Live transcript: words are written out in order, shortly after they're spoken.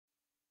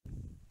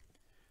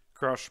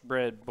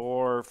crossbred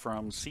boar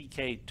from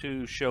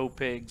CK2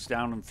 Showpigs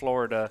down in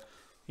Florida.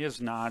 His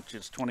notch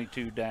is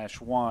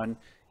 22-1.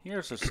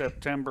 Here's a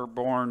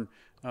September-born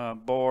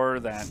boar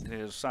that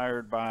is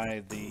sired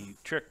by the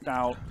tricked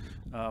out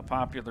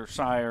popular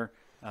sire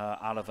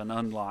out of an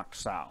unlocked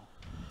sow.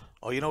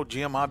 Oh, you know,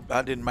 Jim, I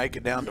didn't make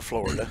it down to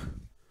Florida,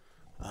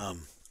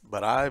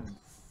 but I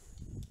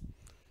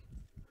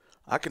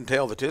can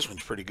tell that this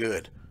one's pretty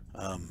good.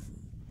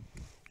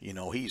 You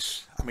know,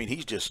 he's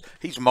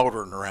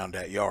motoring around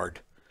that yard.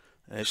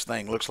 This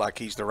thing looks like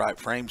he's the right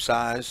frame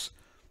size.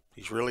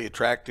 He's really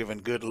attractive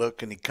and good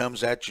looking. He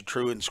comes at you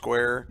true and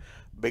square,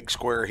 big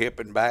square hip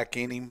and back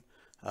in him.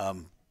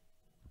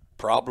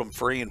 Problem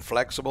free and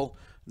flexible.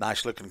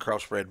 Nice looking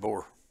crossbred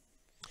boar.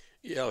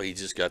 Yeah, he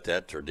just got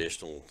that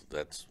traditional,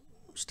 that's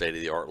state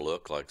of the art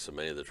look like so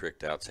many of the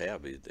tricked outs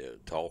have. He's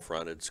tall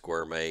fronted,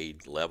 square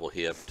made, level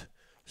hipped,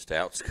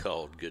 stout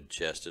skulled, good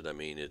chested. I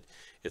mean,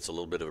 it's a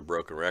little bit of a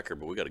broken record,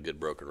 but we got a good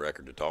broken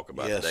record to talk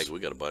about today. We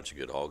got a bunch of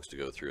good hogs to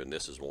go through, and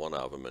this is one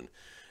of them. And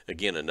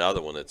again,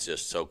 another one that's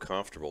just so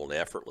comfortable and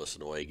effortless in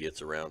the way he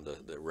gets around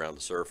the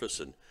surface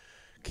and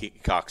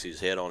cocks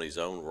his head on his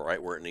own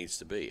right where it needs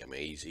to be. I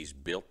mean, he's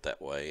built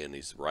that way, and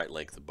he's the right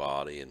length of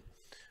body, and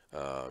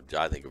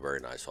I think a very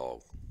nice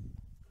hog.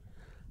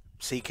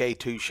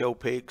 CK2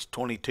 Showpigs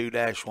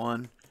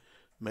 22-1,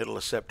 middle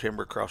of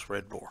September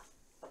crossbred boar.